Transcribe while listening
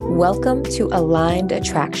Welcome to Aligned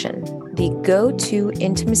Attraction, the go-to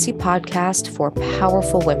intimacy podcast for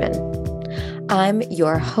powerful women. I'm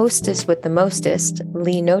your hostess with the mostest,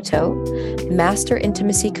 Lee Noto, master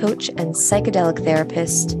intimacy coach and psychedelic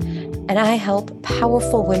therapist, and I help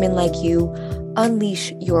powerful women like you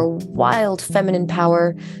unleash your wild feminine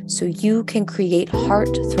power so you can create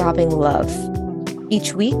heart-throbbing love.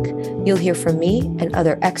 Each week, you'll hear from me and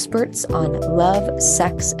other experts on love,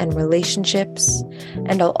 sex, and relationships,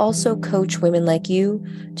 and I'll also coach women like you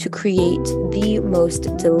to create the most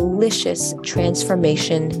delicious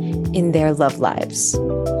transformation in their love lives.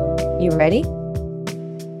 You ready?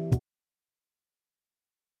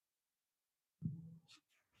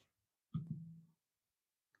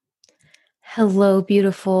 Hello,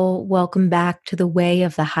 beautiful. Welcome back to the Way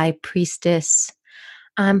of the High Priestess.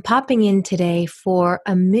 I'm popping in today for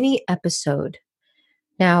a mini episode.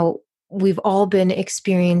 Now, we've all been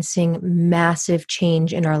experiencing massive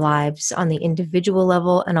change in our lives on the individual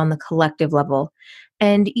level and on the collective level.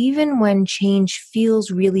 And even when change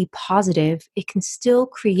feels really positive, it can still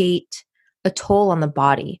create a toll on the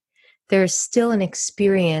body. There's still an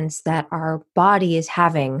experience that our body is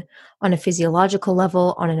having on a physiological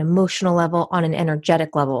level, on an emotional level, on an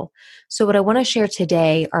energetic level. So, what I want to share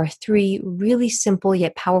today are 3 really simple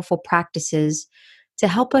yet powerful practices to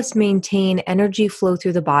help us maintain energy flow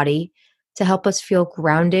through the body, to help us feel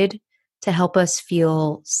grounded, to help us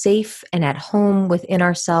feel safe and at home within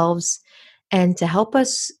ourselves, and to help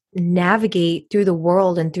us navigate through the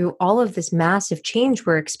world and through all of this massive change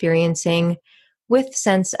we're experiencing with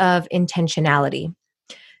sense of intentionality.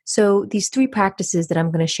 So these 3 practices that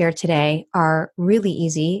I'm going to share today are really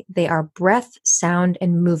easy. They are breath, sound,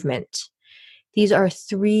 and movement. These are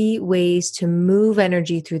 3 ways to move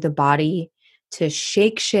energy through the body, to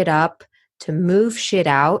shake shit up, to move shit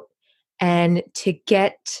out, and to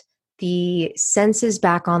get the senses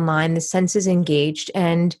back online, the senses engaged.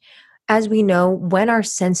 And as we know, when our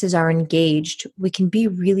senses are engaged, we can be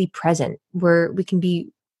really present. We can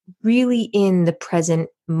be really in the present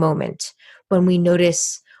moment when we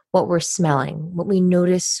notice what we're smelling, when we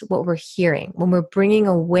notice what we're hearing, when we're bringing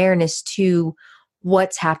awareness to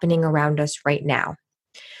what's happening around us right now.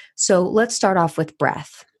 So let's start off with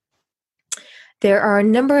breath. There are a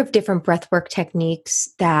number of different breathwork techniques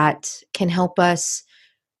that can help us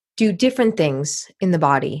do different things in the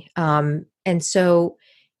body. And so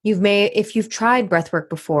if you've tried breathwork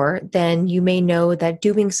before, then you may know that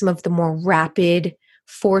doing some of the more rapid,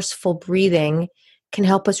 forceful breathing can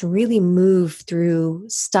help us really move through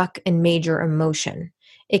stuck and major emotion.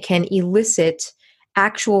 It can elicit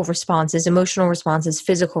actual responses, emotional responses,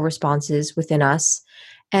 physical responses within us.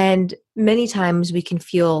 And many times we can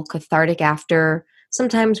feel cathartic after.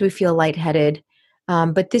 Sometimes we feel lightheaded.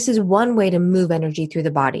 But this is one way to move energy through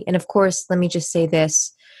the body. And of course, let me just say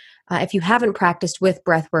this. If you haven't practiced with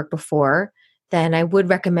breath work before, then I would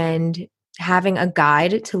recommend having a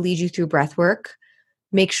guide to lead you through breath work.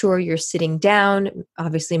 Make sure you're sitting down.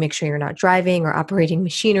 Obviously, make sure you're not driving or operating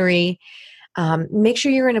machinery. Make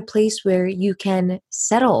sure you're in a place where you can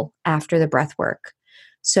settle after the breath work.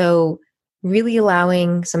 So really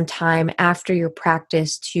allowing some time after your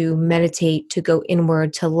practice to meditate, to go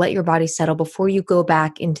inward, to let your body settle before you go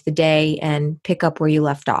back into the day and pick up where you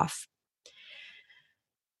left off.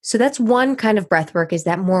 So that's one kind of breath work, is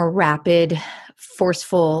that more rapid,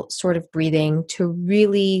 forceful sort of breathing to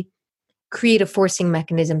really create a forcing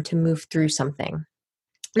mechanism to move through something.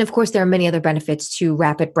 And of course, there are many other benefits to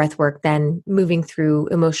rapid breath work than moving through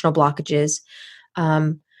emotional blockages.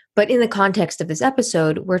 But in the context of this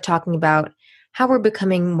episode, we're talking about how we're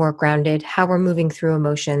becoming more grounded, how we're moving through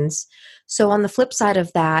emotions. So on the flip side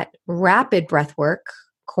of that, rapid breath work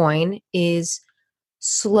coin is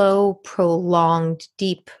slow, prolonged,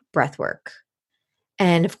 deep breath work.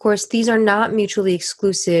 And of course, these are not mutually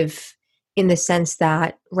exclusive in the sense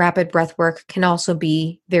that rapid breath work can also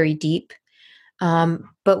be very deep.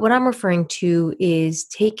 But what I'm referring to is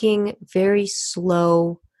taking very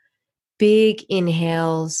slow, big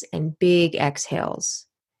inhales and big exhales.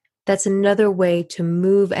 That's another way to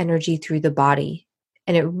move energy through the body.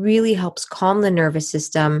 And it really helps calm the nervous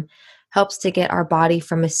system, helps to get our body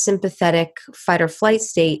from a sympathetic fight or flight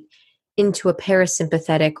state into a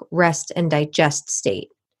parasympathetic rest and digest state.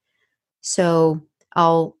 So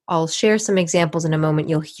I'll share some examples in a moment.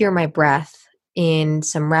 You'll hear my breath in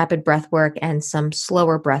some rapid breath work and some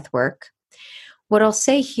slower breath work. What I'll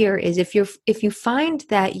say here is if you find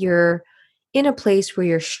that you're in a place where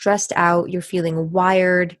you're stressed out, you're feeling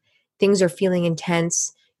wired, things are feeling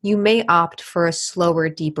intense, you may opt for a slower,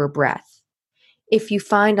 deeper breath. If you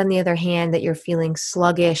find, on the other hand, that you're feeling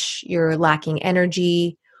sluggish, you're lacking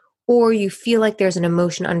energy, or you feel like there's an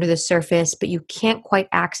emotion under the surface, but you can't quite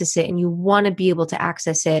access it and you want to be able to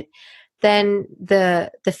access it, then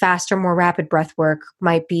the faster, more rapid breath work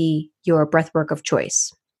might be your breath work of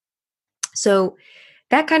choice. So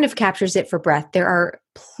that kind of captures it for breath. There are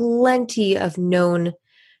plenty of known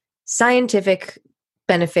scientific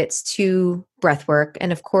benefits to breath work.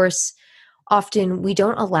 And of course, often we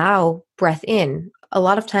don't allow breath in. A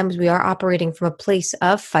lot of times we are operating from a place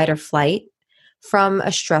of fight or flight, from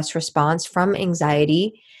a stress response, from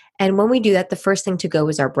anxiety. And when we do that, the first thing to go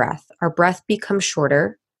is our breath. Our breath becomes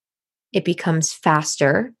shorter, it becomes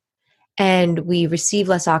faster, and we receive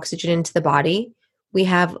less oxygen into the body. We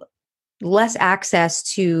have less access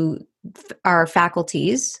to our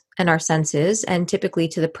faculties and our senses, and typically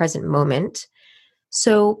to the present moment.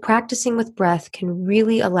 So, practicing with breath can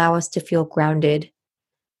really allow us to feel grounded,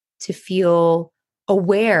 to feel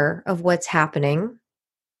aware of what's happening,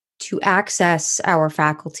 to access our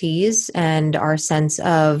faculties and our sense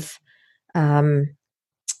of, I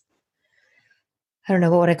don't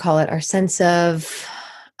know, what would I call it? Our sense of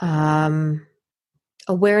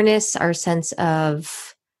awareness, our sense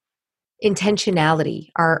of intentionality,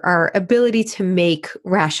 our ability to make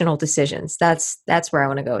rational decisions. That's where I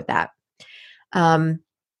want to go with that. And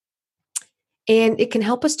it can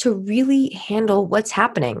help us to really handle what's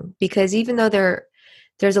happening, because even though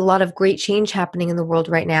there's a lot of great change happening in the world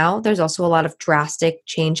right now, there's also a lot of drastic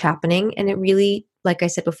change happening, and it really, like I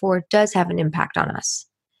said before, does have an impact on us.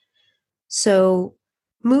 So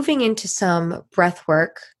moving into some breath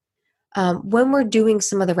work, when we're doing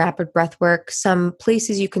some of the rapid breath work, some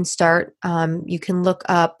places you can start, you can look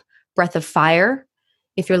up Breath of Fire.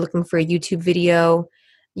 If you're looking for a YouTube video,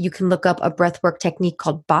 you can look up a breathwork technique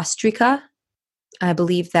called Bastrika. I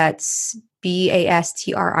believe that's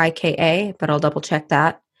Bastrika, but I'll double check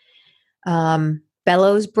that.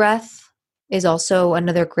 Bellows breath is also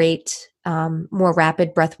another great, more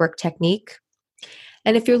rapid breathwork technique.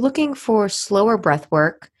 And if you're looking for slower breath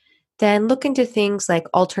work, then look into things like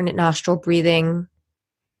alternate nostril breathing.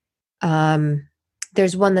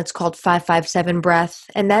 There's one that's called 5-5-7 breath,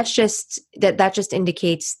 and that just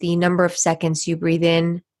indicates the number of seconds you breathe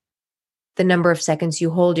in, the number of seconds you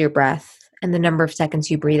hold your breath, and the number of seconds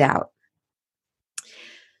you breathe out.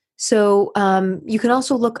 So you can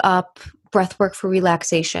also look up breath work for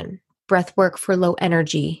relaxation, breath work for low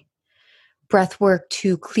energy, breath work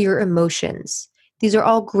to clear emotions. These are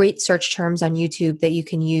all great search terms on YouTube that you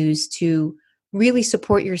can use to really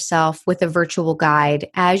support yourself with a virtual guide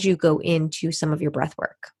as you go into some of your breath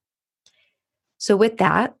work. So with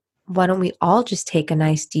that, why don't we all just take a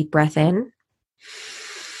nice deep breath in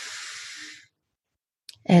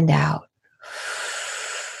and out.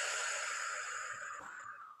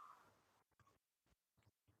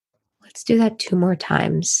 Let's do that 2 more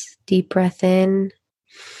times. Deep breath in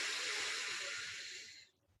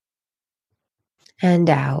and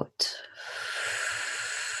out.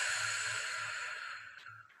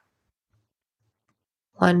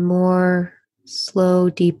 One more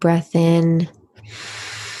slow, deep breath in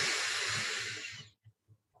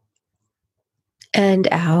and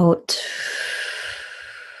out.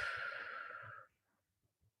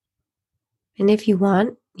 And if you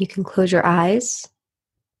want, you can close your eyes.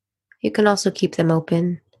 You can also keep them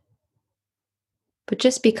open. But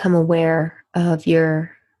just become aware of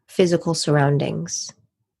your physical surroundings.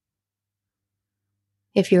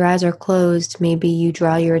 If your eyes are closed, maybe you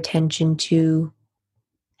draw your attention to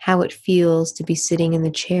how it feels to be sitting in the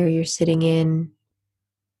chair you're sitting in,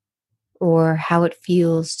 or how it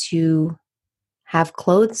feels to have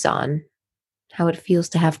clothes on, how it feels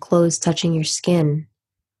to have clothes touching your skin,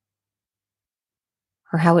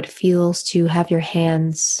 or how it feels to have your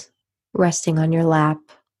hands resting on your lap.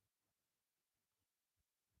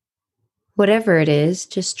 Whatever it is,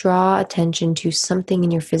 just draw attention to something in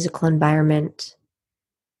your physical environment.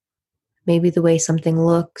 Maybe the way something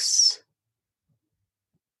looks,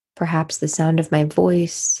 perhaps the sound of my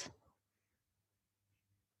voice.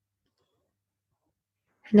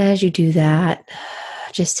 And as you do that,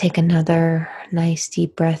 just take another nice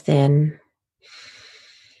deep breath in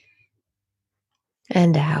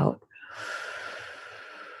and out.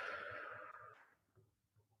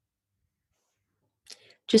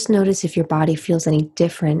 Just notice if your body feels any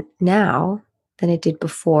different now than it did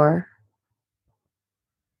before.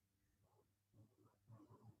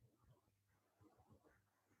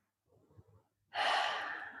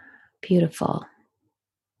 Beautiful.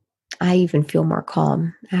 I even feel more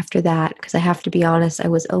calm after that, because I have to be honest, I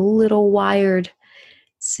was a little wired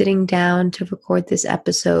sitting down to record this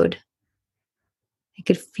episode. I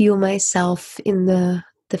could feel myself in the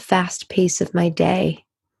fast pace of my day.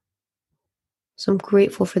 So I'm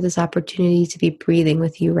grateful for this opportunity to be breathing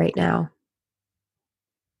with you right now.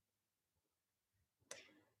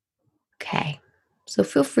 Okay. So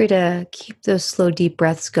feel free to keep those slow, deep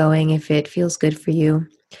breaths going if it feels good for you.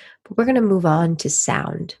 But we're going to move on to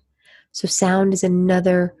sound. So sound is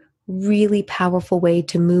another really powerful way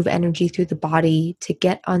to move energy through the body, to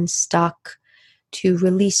get unstuck, to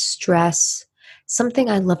release stress. Something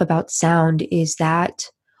I love about sound is that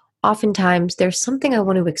oftentimes there's something I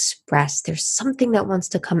want to express. There's something that wants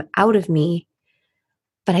to come out of me,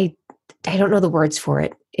 but I don't know the words for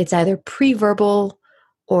it. It's either pre-verbal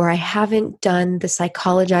or I haven't done the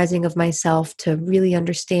psychologizing of myself to really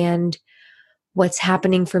understand what's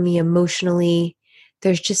happening for me emotionally.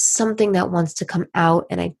 There's just something that wants to come out,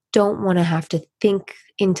 and I don't want to have to think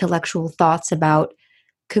intellectual thoughts about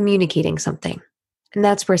communicating something. And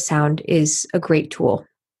that's where sound is a great tool.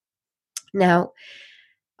 Now,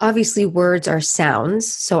 obviously, words are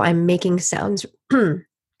sounds, so I'm making sounds. I'm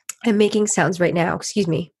making sounds right now, excuse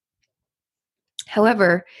me.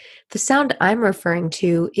 However, the sound I'm referring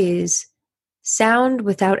to is sound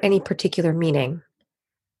without any particular meaning.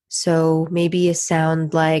 So maybe a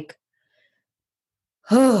sound like,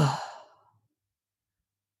 oh,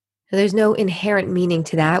 there's no inherent meaning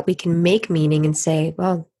to that. We can make meaning and say,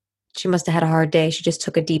 well, she must have had a hard day. She just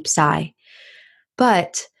took a deep sigh.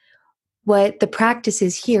 But what the practice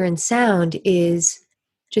is here in sound is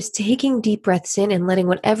just taking deep breaths in and letting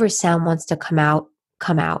whatever sound wants to come out,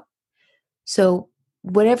 come out. So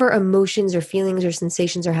whatever emotions or feelings or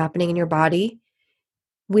sensations are happening in your body,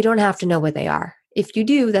 we don't have to know what they are. If you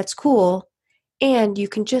do, that's cool. And you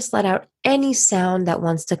can just let out any sound that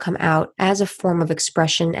wants to come out as a form of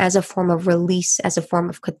expression, as a form of release, as a form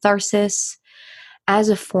of catharsis, as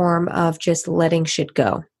a form of just letting shit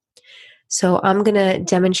go. So I'm going to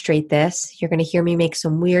demonstrate this. You're going to hear me make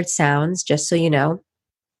some weird sounds, just so you know.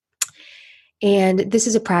 And this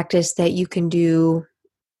is a practice that you can do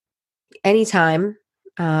anytime,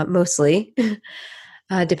 mostly,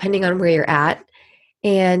 depending on where you're at.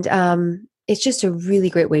 And it's just a really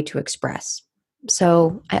great way to express.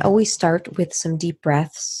 So I always start with some deep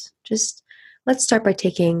breaths. Just let's start by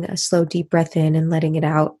taking a slow, deep breath in and letting it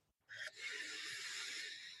out.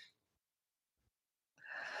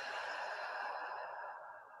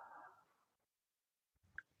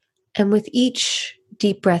 And with each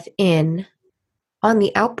deep breath in, on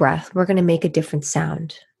the out breath, we're going to make a different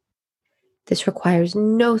sound. This requires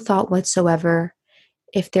no thought whatsoever.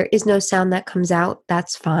 If there is no sound that comes out,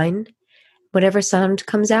 that's fine. Whatever sound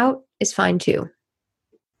comes out is fine too.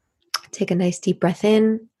 Take a nice deep breath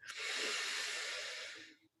in.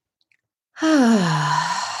 Another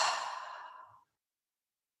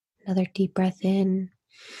deep breath in.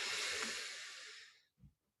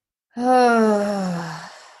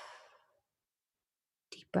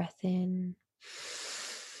 Deep breath in.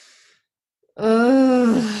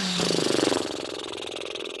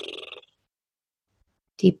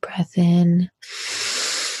 Deep breath in.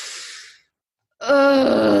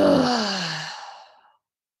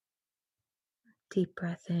 Deep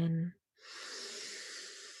breath in.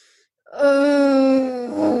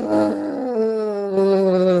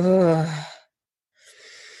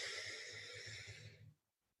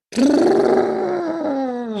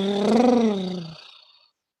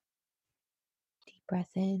 Deep breath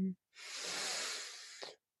in.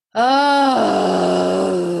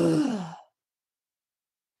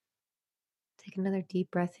 Take another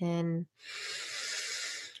deep breath in.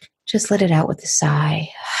 Just let it out with a sigh.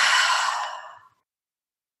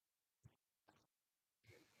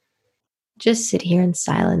 Just sit here in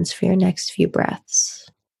silence for your next few breaths.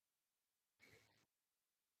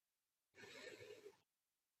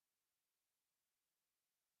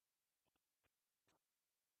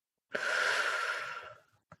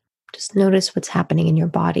 Just notice what's happening in your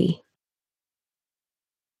body.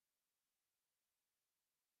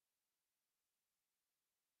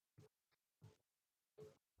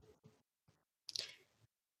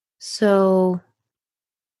 So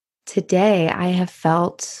today I have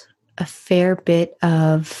felt a fair bit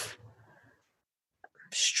of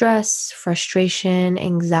stress, frustration,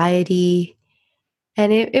 anxiety,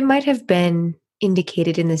 and it might have been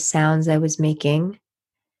indicated in the sounds I was making.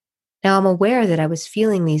 Now I'm aware that I was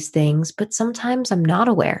feeling these things, but sometimes I'm not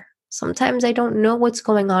aware. Sometimes I don't know what's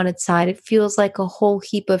going on inside. It feels like a whole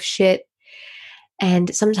heap of shit.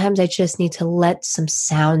 And sometimes I just need to let some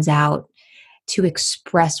sounds out to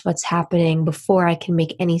express what's happening before I can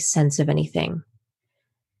make any sense of anything.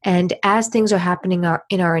 And as things are happening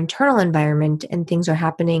in our internal environment and things are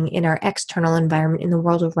happening in our external environment in the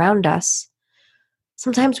world around us,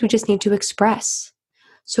 sometimes we just need to express.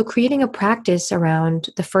 So creating a practice around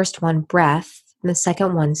the first one, breath, and the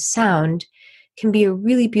second one, sound, can be a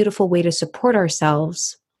really beautiful way to support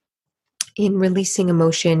ourselves in releasing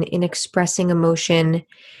emotion, in expressing emotion,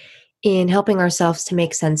 in helping ourselves to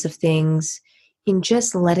make sense of things, in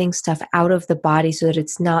just letting stuff out of the body so that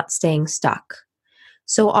it's not staying stuck.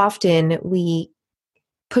 So often we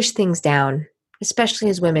push things down, especially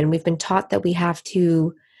as women. We've been taught that we have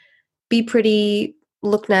to be pretty,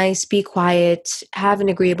 look nice, be quiet, have an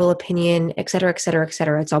agreeable opinion, et cetera, et cetera, et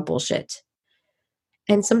cetera. It's all bullshit.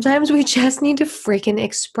 And sometimes we just need to freaking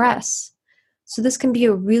express. So this can be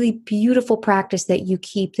a really beautiful practice that you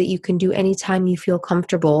keep, that you can do anytime you feel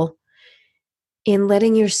comfortable in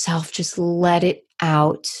letting yourself just let it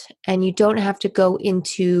out. And you don't have to go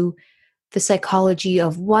into the psychology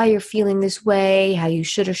of why you're feeling this way, how you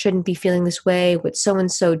should or shouldn't be feeling this way, what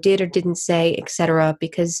so-and-so did or didn't say, etc.,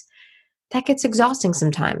 because that gets exhausting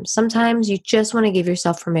sometimes. Sometimes you just want to give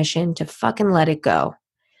yourself permission to fucking let it go.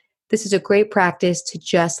 This is a great practice to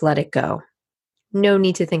just let it go. No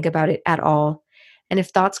need to think about it at all. And if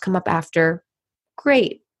thoughts come up after,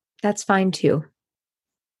 great. That's fine too.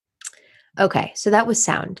 Okay, so that was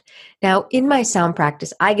sound. Now, in my sound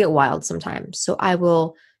practice, I get wild sometimes. So I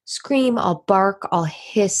will scream, I'll bark, I'll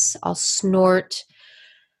hiss, I'll snort,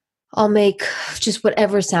 I'll make just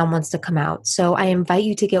whatever sound wants to come out. So I invite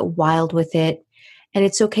you to get wild with it. And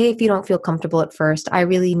it's okay if you don't feel comfortable at first. I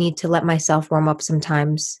really need to let myself warm up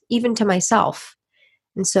sometimes, even to myself.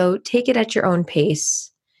 And so take it at your own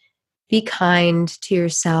pace. Be kind to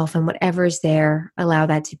yourself, and whatever is there, allow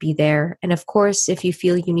that to be there. And of course, if you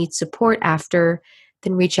feel you need support after,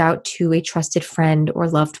 then reach out to a trusted friend or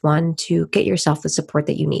loved one to get yourself the support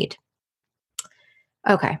that you need.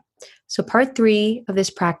 Okay, so part 3 of this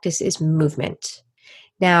practice is movement.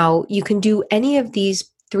 Now, you can do any of these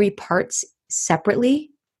 3 parts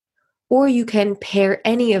separately, or you can pair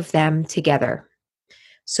any of them together.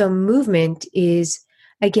 So movement is,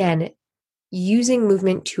 again, using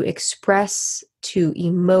movement to express, to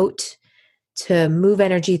emote, to move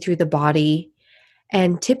energy through the body.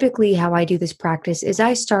 And typically how I do this practice is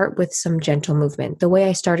I start with some gentle movement, the way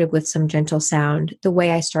I started with some gentle sound, the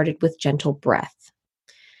way I started with gentle breath.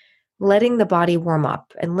 Letting the body warm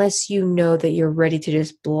up, unless you know that you're ready to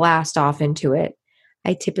just blast off into it.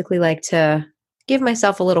 I typically like to give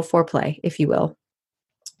myself a little foreplay, if you will.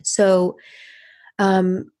 So,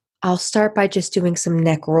 I'll start by just doing some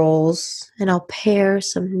neck rolls, and I'll pair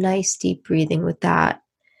some nice deep breathing with that.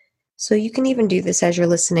 So you can even do this as you're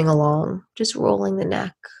listening along, just rolling the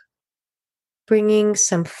neck, bringing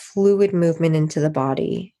some fluid movement into the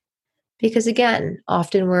body. Because again,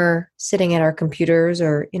 often we're sitting at our computers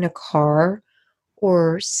or in a car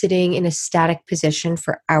or sitting in a static position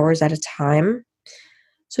for hours at a time.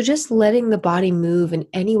 So just letting the body move in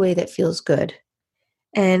any way that feels good.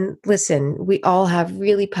 And listen, we all have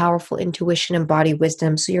really powerful intuition and body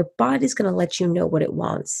wisdom, so your body's going to let you know what it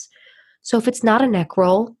wants. So if it's not a neck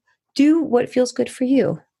roll, do what feels good for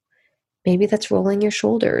you. Maybe that's rolling your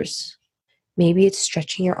shoulders. Maybe it's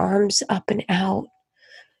stretching your arms up and out.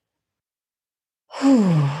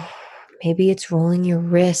 Maybe it's rolling your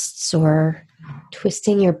wrists or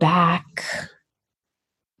twisting your back.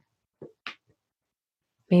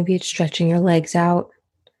 Maybe it's stretching your legs out.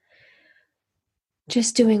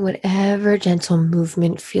 Just doing whatever gentle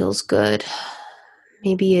movement feels good.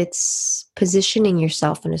 Maybe it's positioning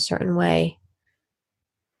yourself in a certain way,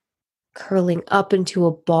 curling up into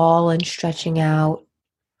a ball and stretching out.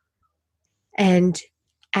 And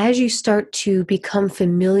as you start to become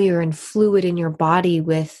familiar and fluid in your body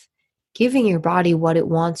with giving your body what it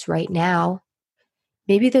wants right now,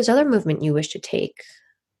 maybe there's other movement you wish to take.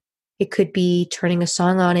 It could be turning a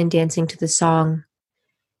song on and dancing to the song.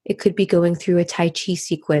 It could be going through a Tai Chi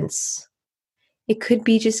sequence. It could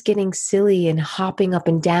be just getting silly and hopping up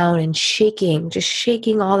and down and shaking, just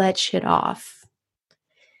shaking all that shit off.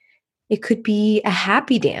 It could be a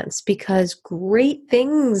happy dance because great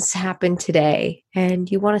things happened today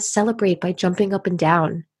and you want to celebrate by jumping up and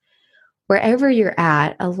down. Wherever you're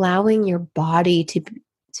at, allowing your body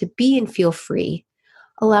to be and feel free,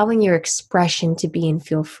 allowing your expression to be and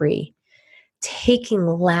feel free, taking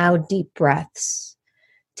loud, deep breaths,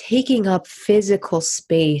 taking up physical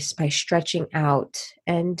space by stretching out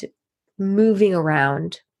and moving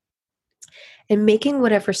around, and making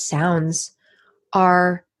whatever sounds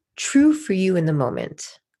are true for you in the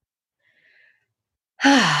moment.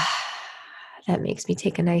 That makes me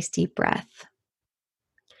take a nice deep breath.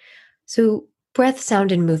 So breath,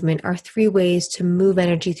 sound, and movement are 3 ways to move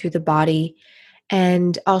energy through the body.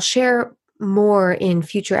 And I'll share more in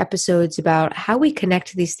future episodes about how we connect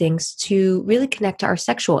to these things to really connect to our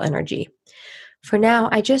sexual energy. For now,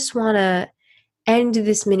 I just want to end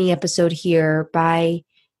this mini episode here by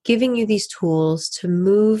giving you these tools to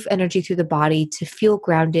move energy through the body, to feel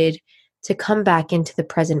grounded, to come back into the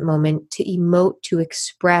present moment, to emote, to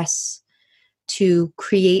express, to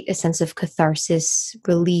create a sense of catharsis,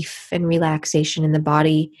 relief, and relaxation in the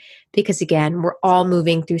body. Because again, we're all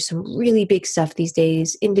moving through some really big stuff these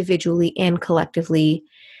days, individually and collectively.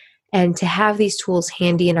 And to have these tools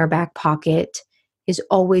handy in our back pocket is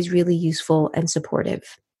always really useful and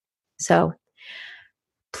supportive. So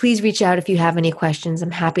please reach out if you have any questions.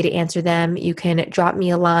 I'm happy to answer them. You can drop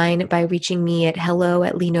me a line by reaching me at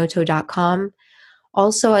hello@leenoto.com.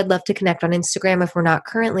 Also, I'd love to connect on Instagram if we're not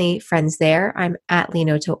currently friends there. I'm at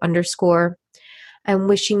leenoto_. I'm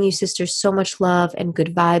wishing you, sisters, so much love and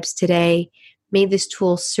good vibes today. May this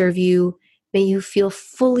tool serve you. May you feel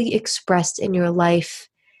fully expressed in your life.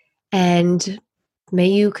 And may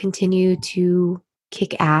you continue to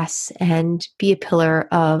kick ass and be a pillar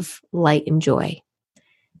of light and joy.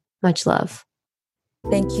 Much love.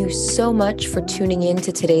 Thank you so much for tuning in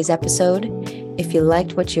to today's episode. If you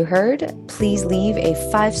liked what you heard, please leave a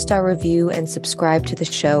 5-star review and subscribe to the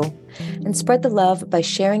show. And spread the love by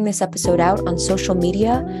sharing this episode out on social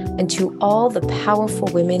media and to all the powerful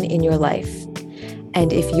women in your life.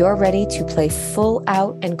 And if you're ready to play full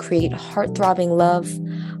out and create heart-throbbing love,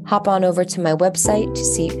 hop on over to my website to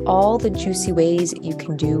see all the juicy ways you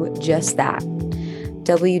can do just that.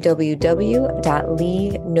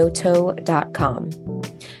 www.leenoto.com.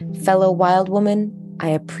 Fellow wild woman, I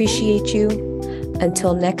appreciate you.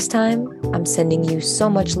 Until next time, I'm sending you so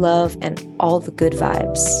much love and all the good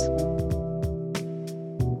vibes.